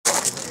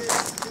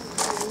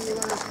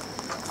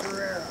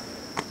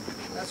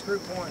That's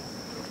group 1.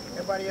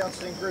 Everybody else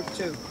is in group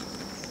 2.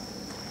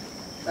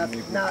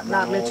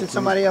 Not mention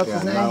somebody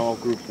else's name? Not all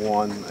group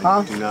 1.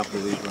 I do not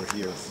believe are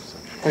here.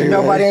 So.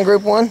 Nobody in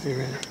group 1?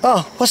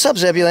 Oh, what's up,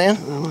 Zebulon?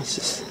 Oh, it's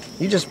just...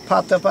 You just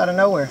popped up out of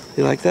nowhere.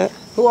 You like that?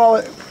 Who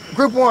all?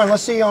 Group 1,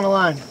 let's see you on the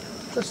line.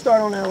 Let's start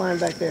on that line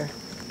back there.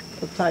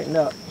 Let's tighten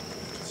up.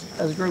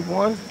 That's group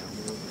 1.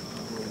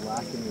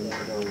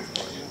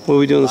 What are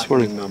we doing this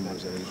morning?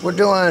 We're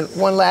doing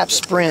 1-lap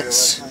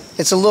sprints.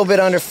 It's a little bit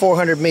under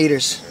 400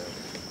 meters.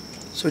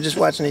 So we're just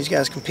watching these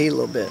guys compete a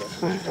little bit.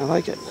 All right, I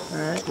like it. All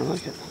right. I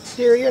like it.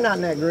 Siri, you're not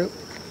in that group.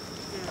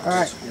 All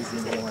right.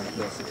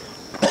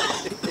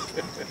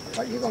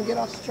 Are you going to get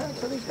off the track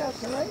for these guys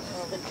tonight?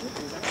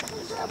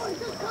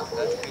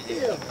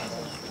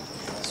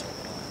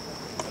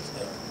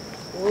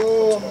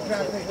 Oh, I'm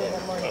trying to think of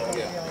what money on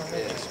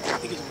this.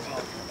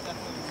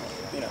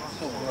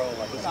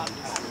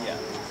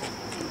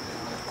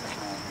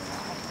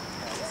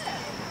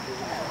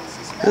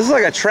 This is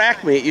like a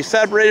track meet. You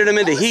separated them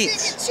into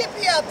heats. Get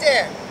Chippy out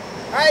there.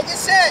 All right, get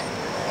set.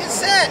 Get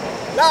set.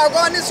 No, we're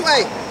going this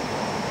way.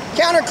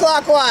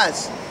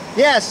 Counterclockwise.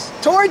 Yes,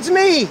 towards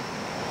me.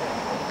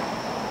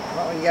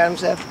 Oh, you got him,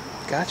 Seth?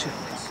 Gotcha.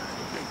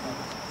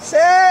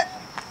 Set.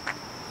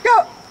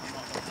 Go.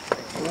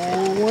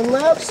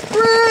 1-lap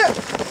sprint.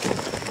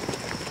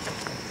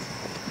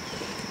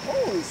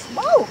 Holy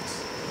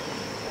smokes.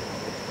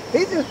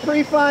 He's just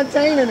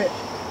pre-Fontaining it.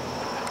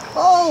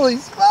 Holy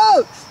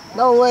smokes.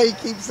 No way he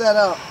keeps that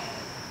up.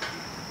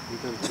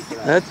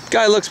 That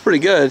guy looks pretty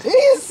good. He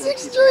is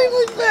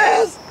extremely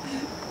fast.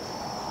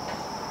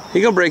 He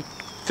gonna break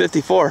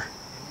 54.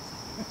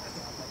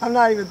 I'm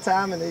not even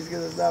timing these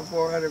because it's not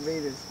 400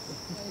 meters.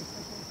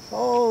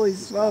 Holy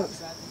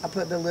smokes. I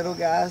put the little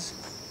guys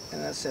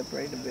and I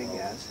separate the big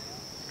guys.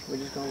 We're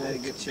just going to let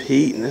it get chippy.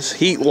 Heat, and this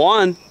heat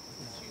 1.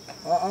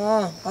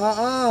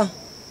 Oh,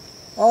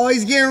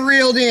 he's getting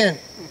reeled in.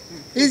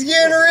 He's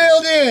getting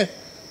reeled in.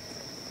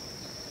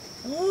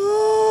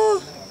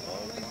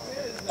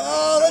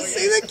 Oh, let's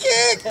see the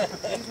kick.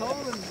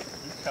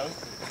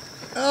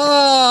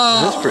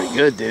 Oh. That's pretty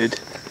good, dude.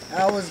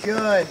 That was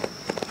good.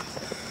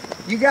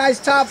 You guys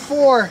top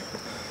 4.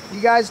 You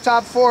guys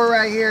top 4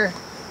 right here.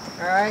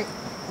 All right.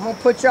 I'm going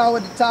to put y'all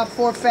with the top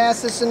 4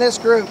 fastest in this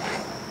group.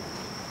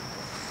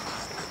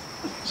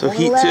 So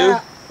heat 2?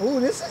 Ooh,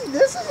 this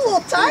is a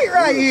little tight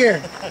right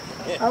here.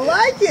 I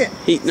like it.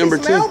 Heat number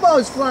 2.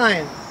 Elbows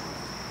flying.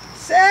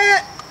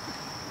 Set.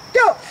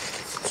 Go.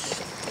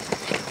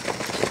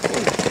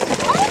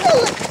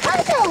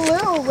 I got a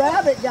little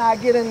rabbit guy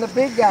get in the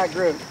big guy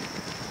group.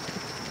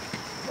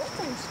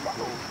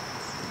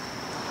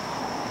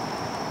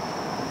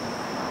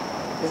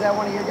 Is that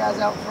one of your guys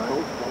out front? I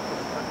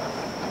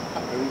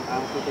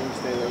don't think they can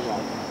stay there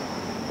long.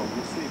 But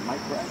you see,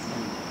 Mike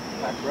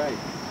Gray.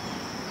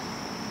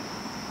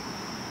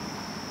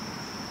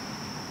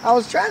 I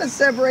was trying to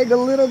separate the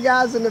little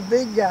guys and the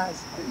big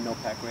guys. I didn't know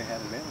Pat Gray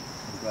had a man.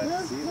 I'm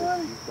glad to see that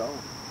he's going.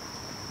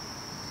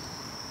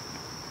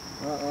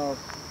 Uh-oh.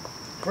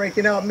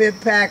 Breaking out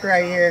mid-pack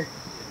right here.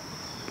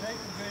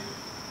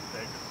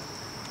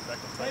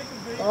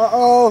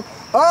 Uh-oh.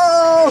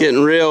 Oh!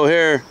 Getting real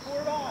here.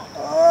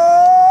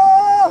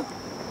 Oh!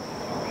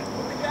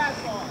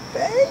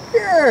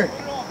 Baker!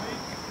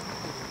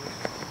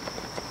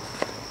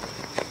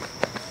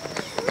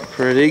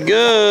 Pretty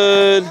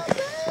good.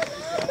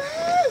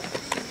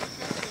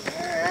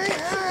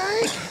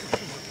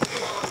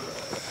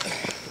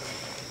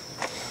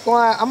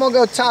 Well, I'm going to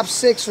go top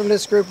 6 from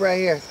this group right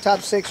here.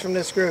 Top 6 from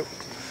this group.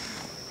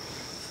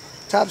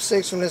 Top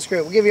 6 from this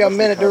group. We'll give you a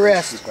minute to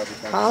rest.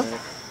 Huh?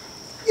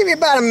 Give you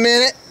about a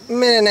minute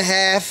and a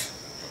half.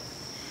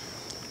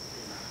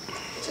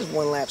 Just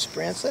 1-lap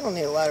sprints. They don't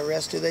need a lot of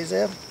rest, do they,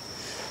 Zeb?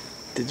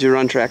 Did you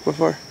run track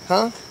before?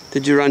 Huh?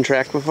 Did you run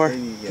track before?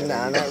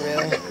 Nah, not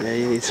really. Yeah,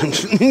 you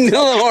need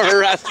a little more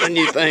rest than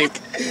you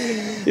think.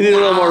 You need a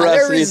little more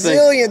rest than you think.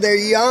 They're resilient. They're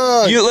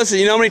young. Listen,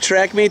 you know how many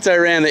track meets I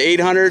ran? The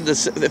 800, the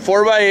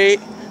 4x8,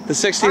 the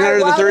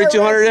 1600, the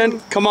 3200 in?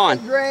 Come on.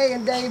 Gray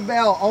and Dave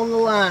Bell on the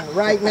line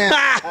right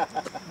now.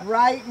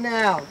 Right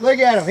now. Look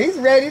at him. He's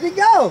ready to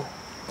go.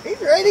 He's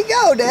ready to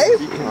go,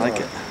 Dave. I like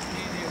it.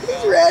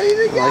 He's ready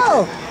to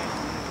go.